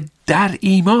آرامش در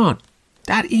ایمان.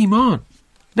 در ایمان،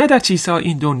 نه در چیزهای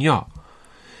این دنیا.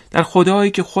 در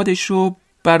خدایی که خودش رو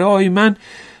برای من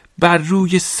بر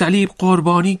روی صلیب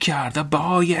قربانی کرد و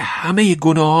بهای همه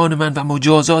گناهان من و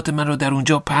مجازات من رو در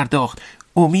اونجا پرداخت.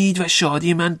 امید و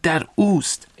شادی من در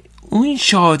اوست. این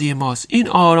شادی ماست، این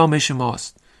آرامش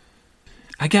ماست.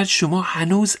 اگر شما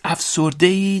هنوز افسرده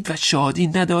اید و شادی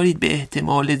ندارید، به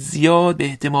احتمال زیاد، به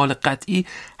احتمال قطعی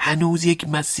هنوز یک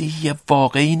مسیحی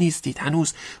واقعی نیستید.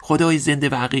 هنوز خدای زنده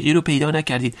و حقیقی رو پیدا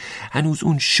نکردید. هنوز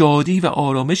اون شادی و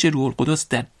آرامش روح القدس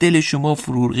در دل شما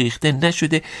فرو ریخته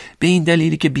نشده، به این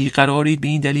دلیلی که بیقرارید، به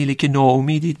این دلیلی که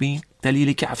ناامیدید، به این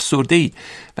دلیلی که افسرده اید.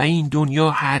 و این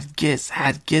دنیا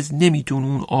هرگز نمیتونه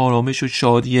اون آرامش و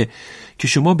شادی که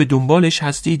شما به دنبالش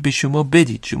هستید به شما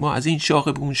بدید. شما از این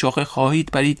شاخه به اون شاخه خواهید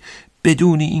پرید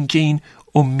بدون اینکه این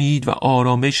امید و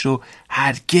آرامش رو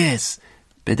هرگز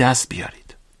به دست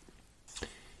بیارید.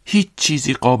 هیچ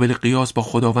چیزی قابل قیاس با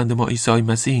خداوند ما عیسی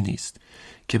مسیح نیست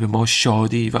که به ما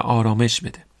شادی و آرامش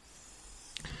بده.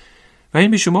 و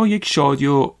این به شما یک شادی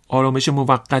و آرامش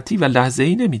موقتی و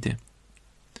لحظه‌ای نمیده،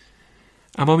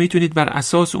 اما میتونید بر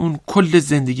اساس اون کل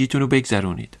زندگیتون رو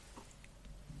بگذرونید.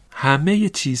 همه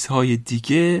چیزهای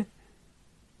دیگه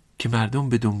که مردم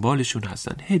به دنبالشون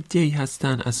هستن هدیه‌ای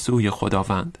هستن از سوی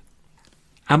خداوند.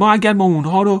 اما اگر ما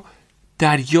اونها رو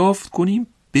دریافت کنیم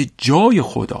به جای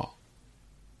خدا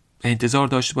و انتظار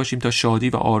داشته باشیم تا شادی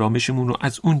و آرامشمون رو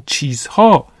از اون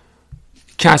چیزها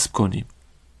کسب کنیم،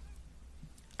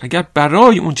 اگر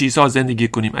برای اون چیزها زندگی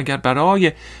کنیم، اگر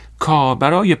برای کار،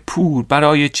 برای پول،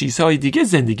 برای چیزهای دیگه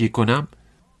زندگی کنم،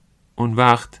 اون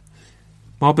وقت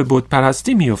ما به بت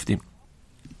پرستی میافتیم.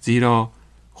 زیرا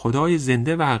خدای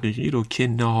زنده و حقیقی رو که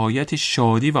نهایت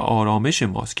شادی و آرامش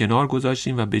ماست کنار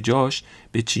گذاشتیم و به جاش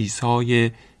به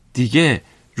چیزهای دیگه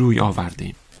روی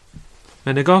آوردیم.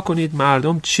 و نگاه کنید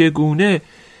مردم چگونه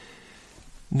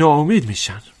ناامید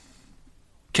میشن.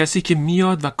 کسی که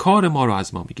میاد و کار ما رو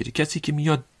از ما میگیره، کسی که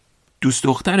میاد دوست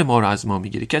دختر ما رو از ما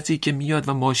میگیره، کسی که میاد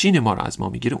و ماشین ما رو از ما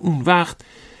میگیره، اون وقت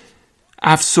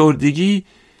افسردگی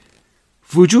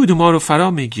وجود ما رو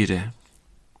فرا میگیره.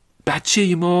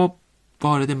 بچه ما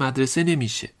وارد مدرسه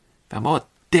نمیشه و ما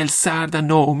دل سرد و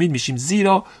ناامید میشیم،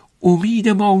 زیرا امید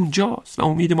ما اونجاست و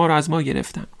امید ما رو از ما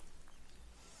گرفتن.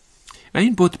 و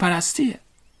این بت پرستیه.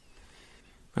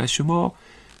 و شما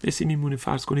مثل میمونه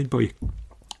فرض کنید با یک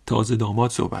تازه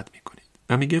داماد صحبت میکنید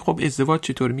و میگه خب ازدواج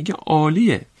چطور؟ میگه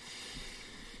عالیه،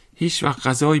 هیچ وقت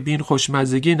غذای بین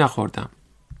خوشمزگی نخوردم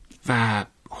و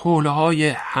حوله‌های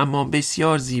حمام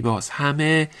بسیار زیباست،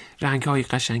 همه رنگ‌های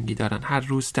قشنگی دارن، هر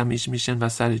روز تمیز میشن و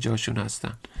سر جاشون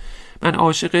هستن. من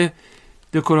عاشق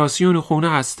دکوراسیون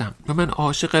خونه هستم و من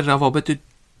عاشق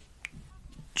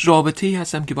رابطه‌ای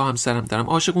هستم که با همسرم دارم،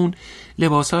 عاشق اون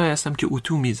لباس‌های هستم که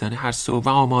اتو میزنه هر صبح و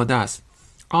آماده است،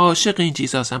 عاشق این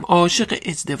چیز هستم، عاشق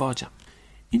ازدواجم.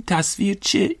 این تصویر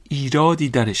چه ایرادی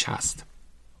درش هست؟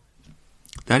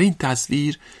 در این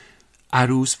تصویر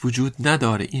عروس وجود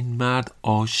نداره. این مرد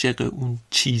عاشق اون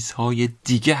چیزهای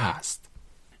دیگه هست.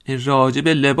 راجع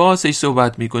به لباسش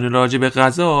صحبت میکنه، راجع به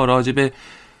غذا، راجع به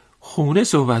خونه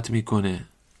صحبت میکنه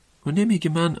و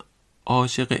نمیگه من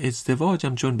عاشق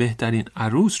ازدواجم چون بهترین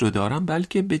عروس رو دارم،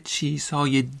 بلکه به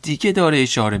چیزهای دیگه داره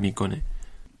اشاره میکنه.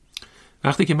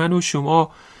 وقتی که من و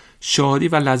شما شادی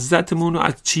و لذتمون رو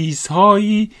از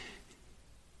چیزهایی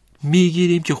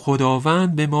میگیریم که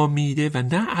خداوند به ما میده و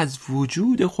نه از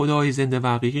وجود خدای زنده و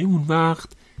حقیقی، اون وقت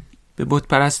به بت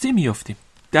پرستی میافتیم.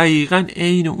 دقیقاً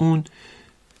عین اون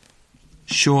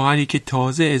شوهری که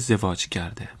تازه ازدواج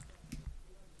کرده،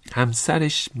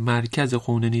 همسرش مرکز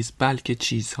خونه نیست بلکه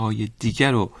چیزهای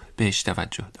دیگر رو بهش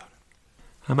توجه داره.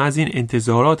 هم از این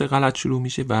انتظارات غلط شروع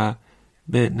میشه و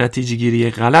به نتیجه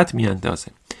گیری غلط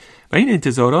میاندازه و این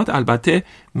انتظارات البته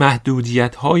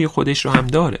محدودیت های خودش رو هم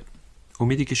داره.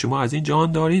 امیدی که شما از این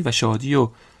جهان دارید و شادی و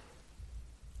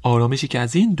آرامشی که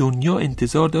از این دنیا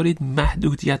انتظار دارید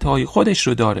محدودیت های خودش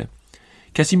رو داره.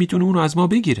 کسی میتونه اون رو از ما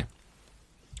بگیره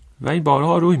و این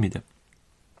بارها روی میده.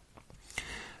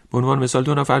 به عنوان مثال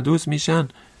 2 نفر دوست میشن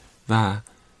و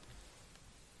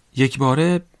یک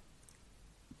باره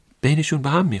بینشون به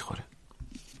هم میخوره.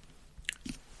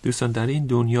 دوستان، در این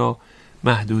دنیا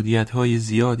محدودیت های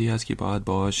زیادی هست که باید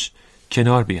باش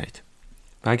کنار بیایید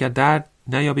و اگر درد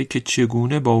نیابید که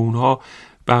چگونه با اونها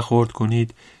برخورد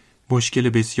کنید، مشکل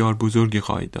بسیار بزرگی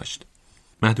خواهید داشت.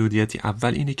 محدودیتی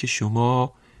اول اینه که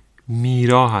شما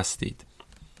میرا هستید.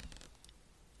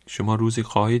 شما روزی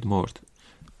خواهید مرد.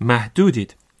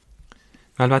 محدودید.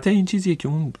 البته این چیزیه که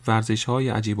اون ورزش های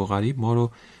عجیب و غریب ما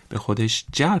رو به خودش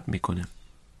جلب میکنه.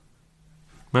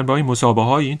 من با این مسابقه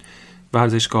های این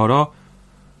ورزشکارا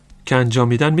که انجام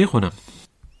میدن میخونم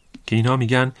که اینا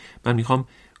میگن من میخوام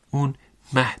اون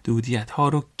محدودیت ها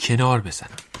رو کنار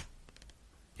بزنم،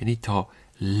 یعنی تا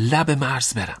لب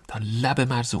مرز برم، تا لب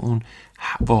مرز اون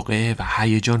واقعه و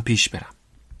هیجان پیش برم،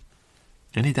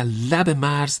 یعنی در لب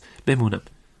مرز بمونم.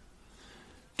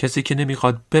 کسی که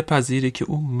نمیخواد بپذیره که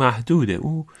او محدوده،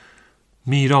 او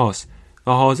میراث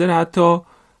و حاضر حتی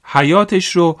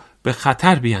حیاتش رو به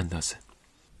خطر بیاندازه،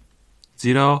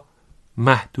 زیرا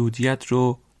محدودیت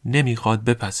رو نمیخواد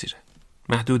بپذیره،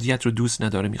 محدودیت رو دوست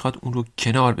نداره، میخواد اون رو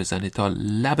کنار بزنه تا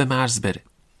لب مرز بره،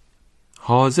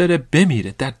 حاضر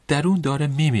بمیره، در درون داره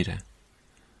میمیره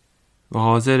و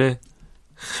حاضر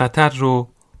خطر رو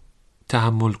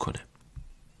تحمل کنه.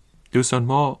 دوستان،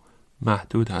 ما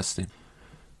محدود هستیم.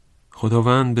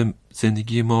 خداوند به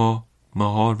زندگی ما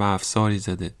مهار و افساری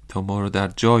زده تا ما رو در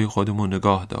جای خودمون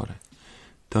نگاه داره،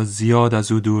 تا زیاد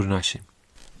از او دور نشیم.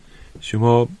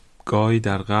 شما گاهی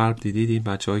در غرب دیدید این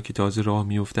بچه‌هایی که تازه راه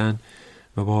میافتن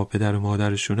و با پدر و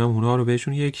مادرشون هم اونا رو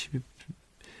بهشون یک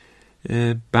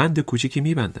بند کوچیکی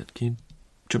میبندن که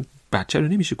چون بچه رو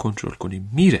نمیشه کنترل کنی،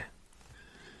 میره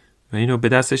و اینو به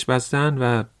دستش بستن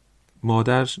و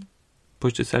مادر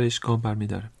پشت سرش گام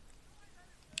برمیداره.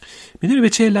 میدونی به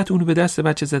چه علت اونو به دست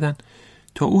بچه زدن؟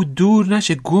 تا او دور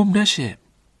نشه، گم نشه،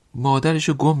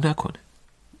 مادرشو گم نکنه.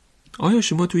 آیا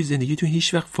شما توی زندگیتون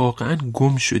هیچ وقت واقعا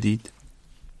گم شدید؟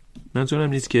 منظورم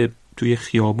نیست که توی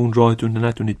خیابون راهتون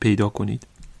نتونید پیدا کنید،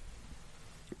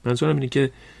 منظورم اینه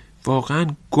که واقعا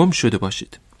گم شده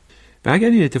باشید. و اگر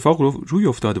این اتفاق روی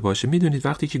افتاده باشه، میدونید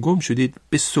وقتی که گم شدید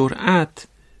به سرعت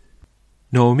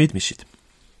ناامید میشید،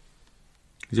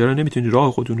 زیرا نمیتونید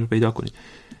راه خودتون رو پیدا کنید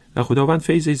و خداوند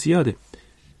فیض زیاده.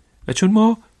 و چون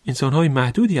ما انسان‌های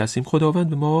محدودی هستیم، خداوند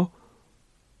به ما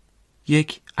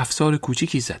یک افسار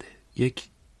کوچیکی زده، یک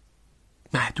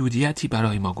محدودیتی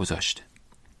برای ما گذاشته.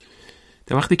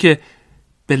 در وقتی که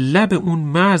به لب اون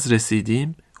مرز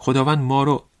رسیدیم، خداوند ما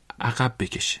رو عقب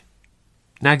بکشه،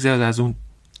 نگذاره از اون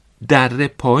دره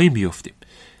پایین بیفتیم،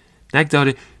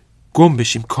 نگذاره گم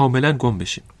بشیم، کاملا گم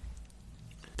بشیم،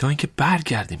 تا اینکه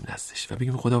برگردیم نزدش و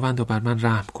بگیم خداوند بر من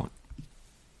رحم کن،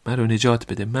 من رو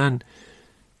نجات بده، من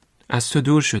از تو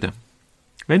دور شدم.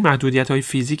 و این محدودیت های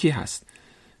فیزیکی هست.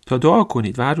 تا دعا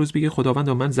کنید و هر روز بگید خداوند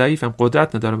من ضعیفم،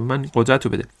 قدرت ندارم، من قدرت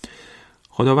رو بده.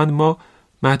 خداوند ما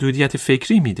محدودیت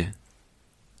فکری میده.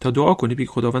 تا دعا کنید بگید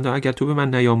خداوند اگر تو به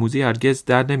من نیاموزی هرگز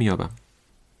در نمیابم.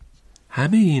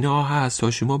 همه اینا هست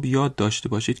تا شما بیاد داشته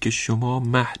باشید که شما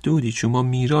محدودید، شما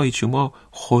میرایید، شما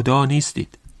خدا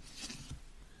نیستید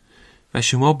و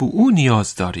شما به او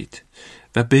نیاز دارید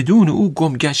و بدون او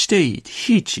گم گشته اید،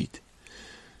 هیچید.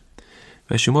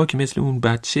 و شما که مثل اون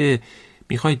بچه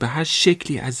میخواید به هر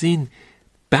شکلی از این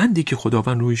بندی که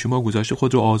خداوند روی شما گذاشته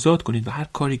خود رو آزاد کنید و هر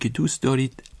کاری که دوست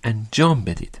دارید انجام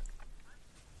بدید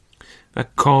و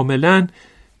کاملا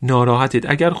ناراحتید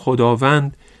اگر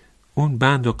خداوند اون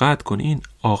بند رو قطع کنه. این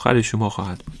آخر شما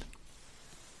خواهد بود،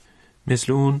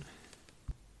 مثل اون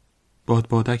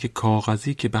بادبادک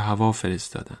کاغذی که به هوا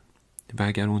فرستادن و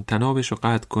اگر اون تنابش رو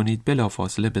قطع کنید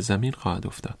بلافاصله به زمین خواهد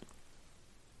افتاد.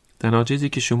 تنها چیزی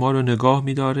که شما رو نگاه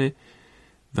می‌داره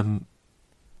و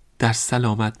در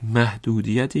سلامت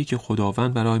محدودیتی که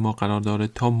خداوند برای ما قرار داره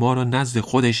تا ما رو نزد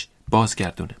خودش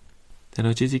بازگردونه.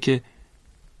 تنها چیزی که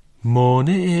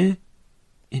مانع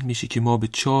این میشه که ما به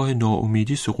چاه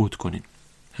ناامیدی سقوط کنیم.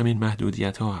 همین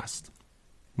محدودیت ها هست.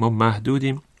 ما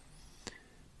محدودیم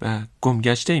و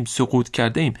گمگشته ایم، سقوط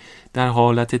کرده ایم. در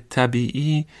حالت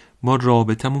طبیعی ما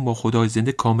رابطمون با خدای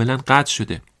زنده کاملا قطع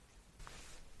شده.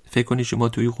 فکر کنید شما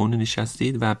توی خونه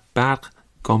نشستید و برق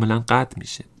کاملا قطع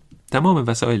میشه، تمام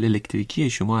وسایل الکتریکی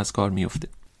شما از کار میفته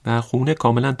و خونه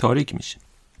کاملا تاریک میشه.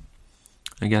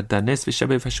 اگر در نصف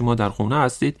شب و شما در خونه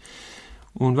هستید،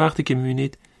 اون وقتی که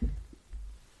میبینید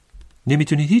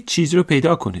نمیتونید هیچ چیزی رو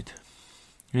پیدا کنید،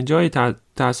 این جای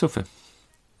تأسفه.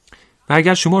 و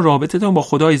اگر شما رابطتان با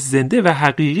خدای زنده و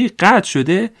حقیقی قطع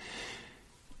شده،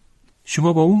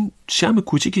 شما با اون شمع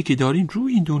کوچیکی که دارین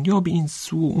روی این دنیا به این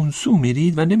سو اون سو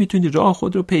میرید و نمیتونید راه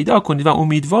خود رو پیدا کنید و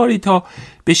امیدواری تا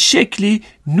به شکلی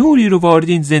نوری رو وارد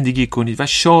این زندگی کنید و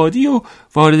شادی رو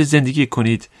وارد زندگی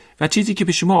کنید و چیزی که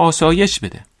به شما آسایش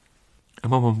بده.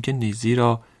 اما ممکن نیست،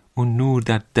 زیرا اون نور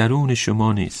در درون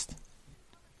شما نیست.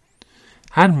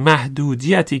 هر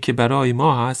محدودیتی که برای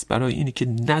ما هست برای اینی که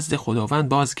نزد خداوند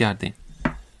بازگردیم.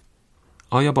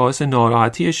 آیا باعث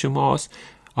ناراحتی شماست؟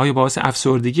 آیا باعث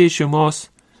افسردگی شماست؟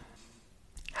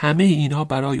 همه اینها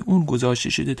برای اون گذاشته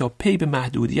شده تا پی به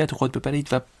محدودیت خود ببرید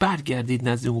و برگردید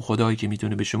نزد اون خدایی که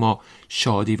میتونه به شما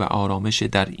شادی و آرامش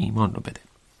در ایمان رو بده.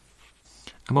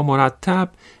 اما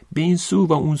مرتب به این سو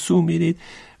و اون سو میرید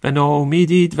و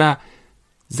ناامیدید و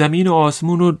زمین و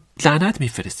آسمون رو لعنت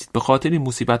میفرستید به خاطر این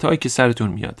مصیبت‌هایی که سرتون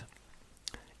میاد.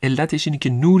 علتش اینه که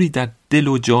نوری در دل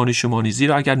و جان شما نیست.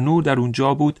 زیرا اگر نور در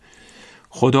اونجا بود،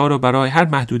 خدا رو برای هر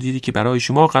محدودیتی که برای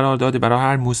شما قرار داده، برای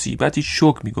هر مصیبتی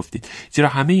شکر میگفتید. زیرا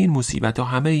همه این مصیبت‌ها،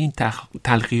 همه این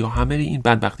تلخی‌ها، همه این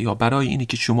بدبختی‌ها برای اینی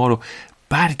که شما رو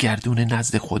برگردونه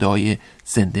نزد خدای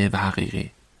زنده و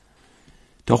حقیقی.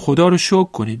 تا خدا رو شکر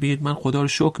کنید. بگید من خدا رو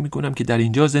شکر میکنم که در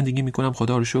اینجا زندگی میکنم،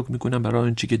 خدا رو شکر میکنم برای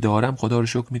اون چیزی که دارم، خدا رو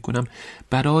شکر میکنم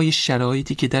برای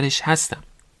شرایطی که درش هستم.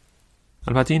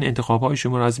 البته این انتخاب‌های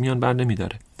شما رو از میان بر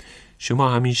نمیداره.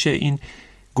 شما همیشه این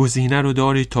گزینه رو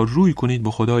دارید تا روی کنید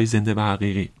به خدای زنده و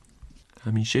حقیقی.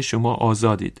 همیشه شما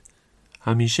آزادید.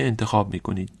 همیشه انتخاب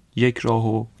میکنید یک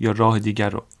راهو یا راه دیگر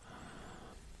رو.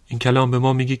 این کلام به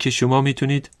ما میگه که شما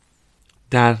میتونید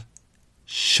در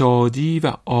شادی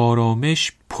و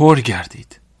آرامش پر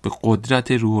گردید به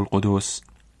قدرت روح القدس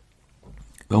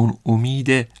و اون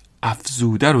امید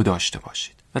افزوده رو داشته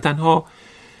باشید. و تنها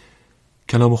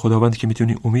کلام خداوند که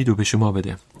میتونی امید رو به شما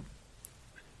بده.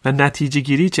 و نتیجه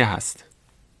گیری چه هست؟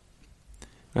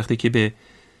 وقتی که به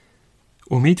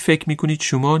امید فکر میکنید،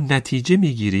 شما نتیجه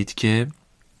میگیرید که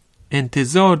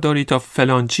انتظار دارید تا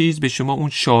فلان چیز به شما اون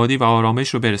شادی و آرامش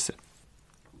رو برسه.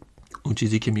 اون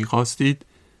چیزی که میخواستید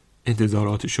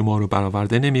انتظارات شما رو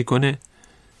برآورده نمیکنه.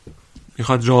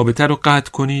 میخواد رابطه رو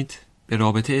قطع کنید، به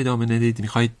رابطه ادامه ندید.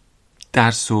 میخواید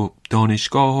درس و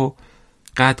دانشگاه رو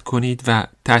قطع کنید و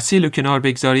تحصیل رو کنار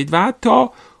بگذارید و حتی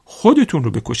خودتون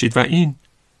رو بکشید. و این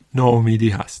ناامیدی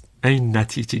هست. این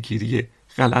نتیجه گیری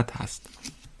غلط هست.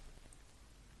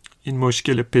 این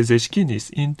مشکل پزشکی نیست،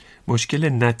 این مشکل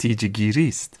نتیجه گیری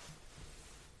است.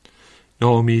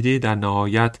 ناامیدی در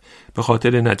نهایت به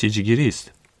خاطر نتیجه گیری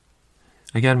است.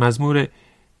 اگر مزمور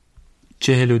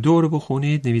 42 رو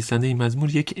بخونید، نویسنده این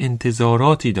مزمور یک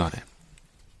انتظاراتی داره.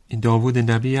 این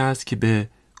داوود نبی است که به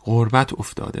غربت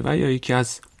افتاده و یا یکی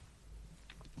از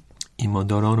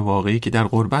ایمانداران واقعی که در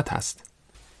غربت هست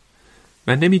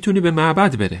و نمیتونه به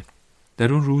معبد بره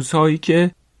در اون روزهایی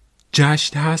که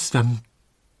جشن هست و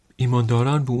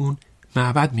ایمانداران به اون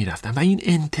معبد میرفتن و این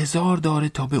انتظار داره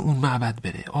تا به اون معبد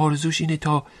بره. آرزوش اینه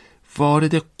تا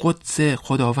وارد قدس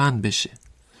خداوند بشه،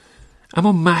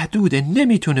 اما محدوده،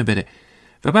 نمیتونه بره.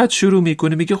 و بعد شروع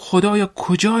میکنه میگه خدایا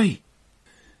کجایی؟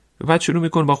 و بعد شروع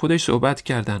میکنه با خودش صحبت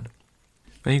کردن.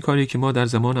 و این کاری که ما در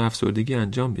زمان افسردگی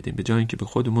انجام بدیم، به جای اینکه به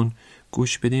خودمون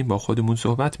گوش بدیم با خودمون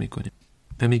صحبت میکنیم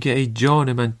و میگه ای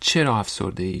جان من چرا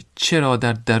افسرده ای؟ چرا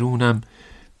در درونم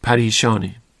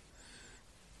پریشانی؟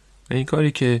 و این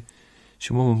کاری که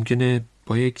شما ممکنه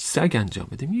با یک سگ انجام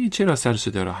بدیم. میگه چرا سر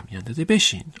صدا راه میاندازی؟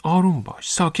 بشین، آروم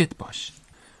باش، ساکت باش.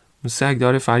 اون سگ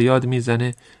داره فریاد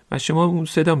میزنه و شما اون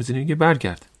صدا میزنی، میگه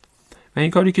برگرد. و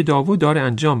این کاری که داوود داره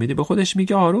انجام میده، به خودش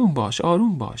میگه آروم باش،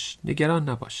 آروم باش، نگران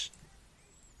نباش،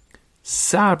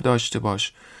 صبر داشته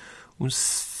باش، اون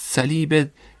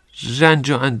صلیب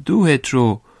رنج و اندوهت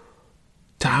رو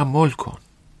تحمل کن،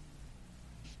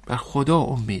 بر خدا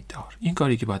امید دار. این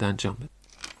کاری که باید انجام بده.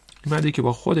 این مردی که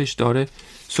با خودش داره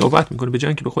صحبت میکنه، به جای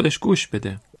اینکه به خودش گوش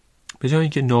بده، به جای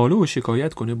اینکه ناله و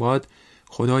شکایت کنه، باید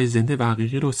خدای زنده و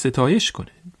حقیقی رو ستایش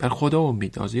کنه. بر خدا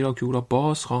امید دار، زیرا که او را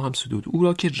باز خواهم ستود، او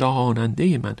را که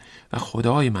رهاننده من و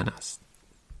خدای من است.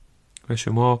 و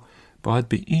شما باید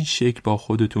به این شکل با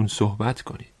خودتون صحبت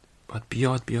کنید. باید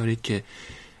بیاد بیارید که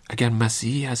اگر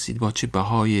مسیحی هستید با چه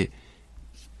بهای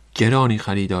گرانی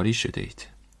خریداری شده اید.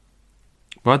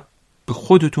 باید به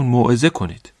خودتون موعظه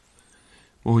کنید.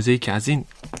 موعظه‌ای که از این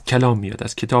کلام میاد،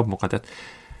 از کتاب مقدس.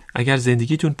 اگر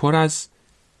زندگیتون پر از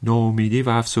ناامیدی و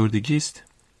افسردگی است،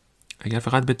 اگر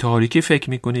فقط به تاریکی فکر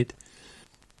میکنید،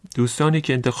 دوستانی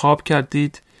که انتخاب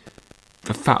کردید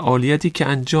و فعالیتی که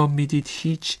انجام میدید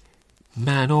هیچ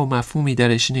معنا و مفهومی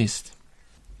درش نیست،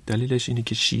 دلیلش اینه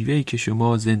که شیوهی که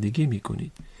شما زندگی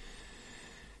میکنید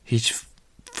هیچ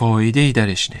فایده‌ای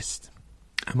درش نیست.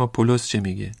 اما پولس چه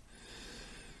میگه؟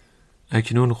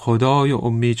 اکنون خدای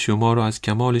امید شما را از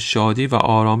کمال شادی و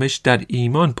آرامش در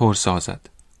ایمان پر سازد.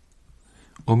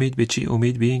 امید به چی؟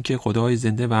 امید به این که خدای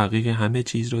زنده و حقیقی همه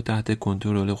چیز رو تحت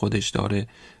کنترل خودش داره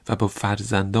و با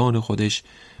فرزندان خودش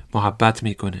محبت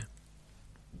میکنه.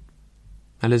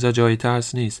 لذا جای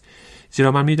ترس نیست،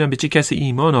 زیرا من میدونم به چه کسی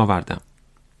ایمان آوردم،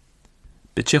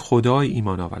 به چه خدای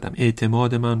ایمان آوردم.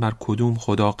 اعتماد من بر کدوم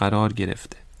خدا قرار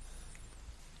گرفته.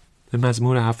 به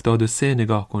مزمور 73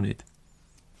 نگاه کنید،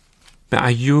 به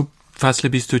ایوب فصل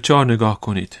 24 نگاه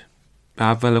کنید، به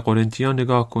اول قرنتیان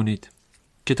نگاه کنید.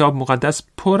 کتاب مقدس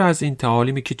پر از این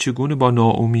تعالیمی که چگونه با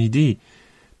ناامیدی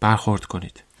برخورد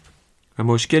کنید. و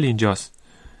مشکل اینجاست.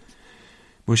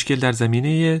 مشکل در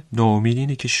زمینه ناامیدی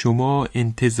اینه که شما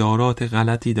انتظارات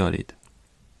غلطی دارید.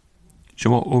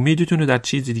 شما امیدتون رو در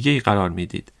چیزی دیگه قرار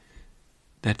میدید،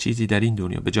 در چیزی در این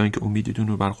دنیا، به جای اینکه امیدتون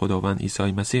رو بر خداوند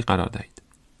عیسی مسیح قرار دهید.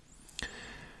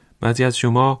 بعضی از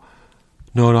شما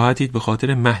ناراحتید به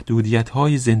خاطر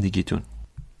محدودیت‌های زندگیتون،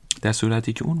 در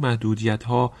صورتی که اون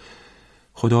محدودیت‌ها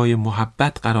خدای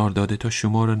محبت قرار داده تا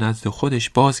شما رو نزد خودش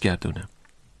بازگردونه،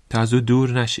 تا از او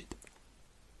دور نشید.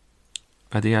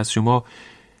 بعضی از شما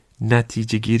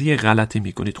نتیجه گیری غلطی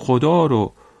میکنید، خدا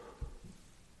رو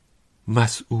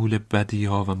مسئول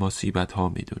بدی‌ها و مصیبت‌ها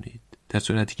میدونید، در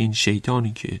صورتی که این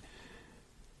شیطانی که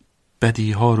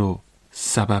بدی‌ها رو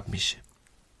سبب میشه.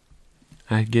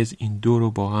 هرگز این دو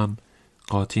رو با هم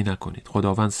قاطی نکنید.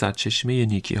 خداوند سرچشمه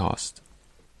نیکی هاست.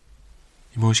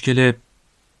 این مشکل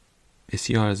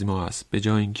بسیار از ما هست. به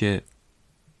جای اینکه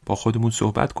با خودمون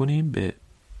صحبت کنیم، به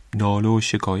ناله و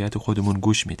شکایت خودمون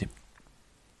گوش میدیم.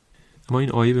 اما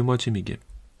این آیه به ما چی میگه؟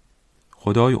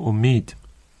 خدای امید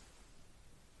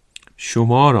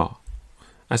شما را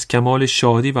از کمال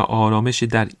شادی و آرامش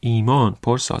در ایمان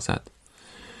پر سازد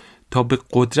تا به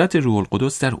قدرت روح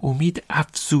القدس در امید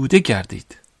افزوده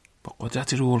گردید. با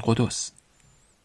قدرت روح القدس